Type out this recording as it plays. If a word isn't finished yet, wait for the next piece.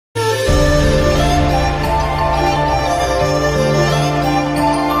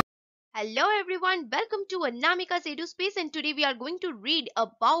Hello everyone, welcome to ANAMIKAS EDUSPACE, and today we are going to read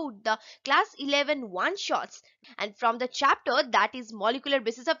about the class 11 one-shots and from the chapter that is molecular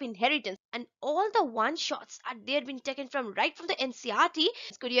basis of inheritance, and all the one-shots are there been taken from right from the NCERT.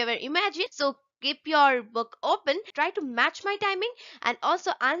 Could you ever imagine? So keep your book open, try to match my timing and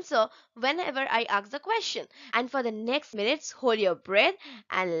also answer whenever I ask the question. And for the next minutes, hold your breath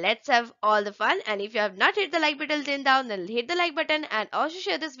and let's have all the fun. And if you have not hit the like button till now, then hit the like button and also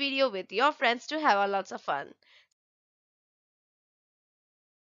share this video with your friends to have a lots of fun.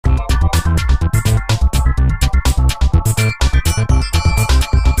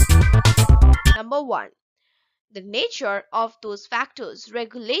 Number 1. The nature of those factors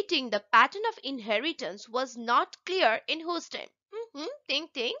regulating the pattern of inheritance was not clear in whose time?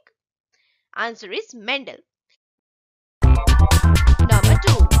 Think. Answer is Mendel. Number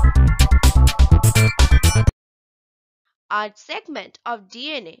 2. A segment of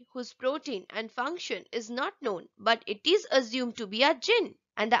DNA whose protein and function is not known, but it is assumed to be a gene.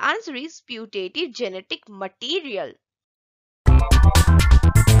 And the answer is putative genetic material. Number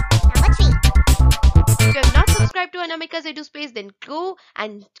 3. If you have not subscribed to ANAMIKAS EDUSPACE, then go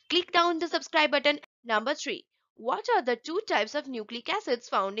and click down the subscribe button. Number 3. What are the two types of nucleic acids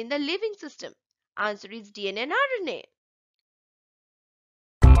found in the living system? Answer is DNA and RNA.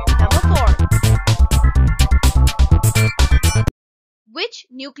 Number 4. Which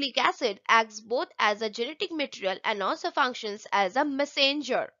nucleic acid acts both as a genetic material and also functions as a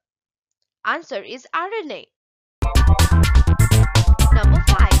messenger? Answer is RNA. Number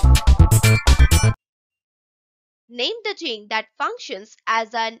 5. Name the gene that functions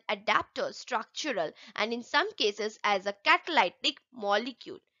as an adapter structural and in some cases as a catalytic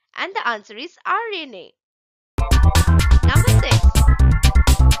molecule. And the answer is RNA. Number 6.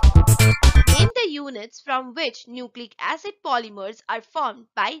 Name the units from which nucleic acid polymers are formed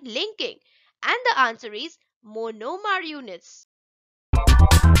by linking. And the answer is monomer units.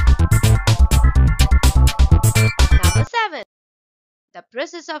 Number 7. The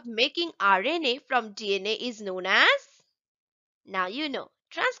process of making RNA from DNA is known as? Now you know,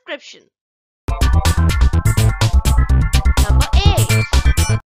 transcription. Number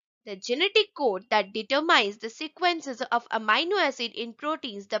 8. The genetic code that determines the sequences of amino acid in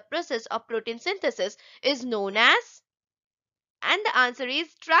proteins, the process of protein synthesis, is known as? And the answer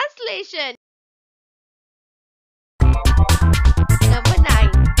is translation. Number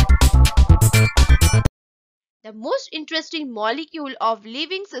 9. The most interesting molecule of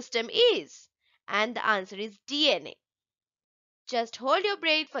living system is? And the answer is DNA. Just hold your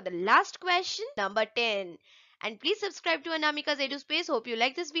breath for the last question, number 10. And please subscribe to ANAMIKAS EDUSPACE. Hope you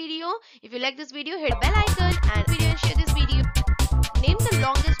like this video. If you like this video, hit the bell icon and share this video. Name the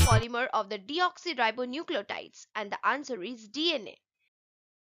longest polymer of the deoxyribonucleotides. And the answer is DNA.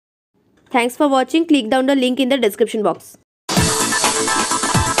 Thanks for watching. Click down the link in the description box.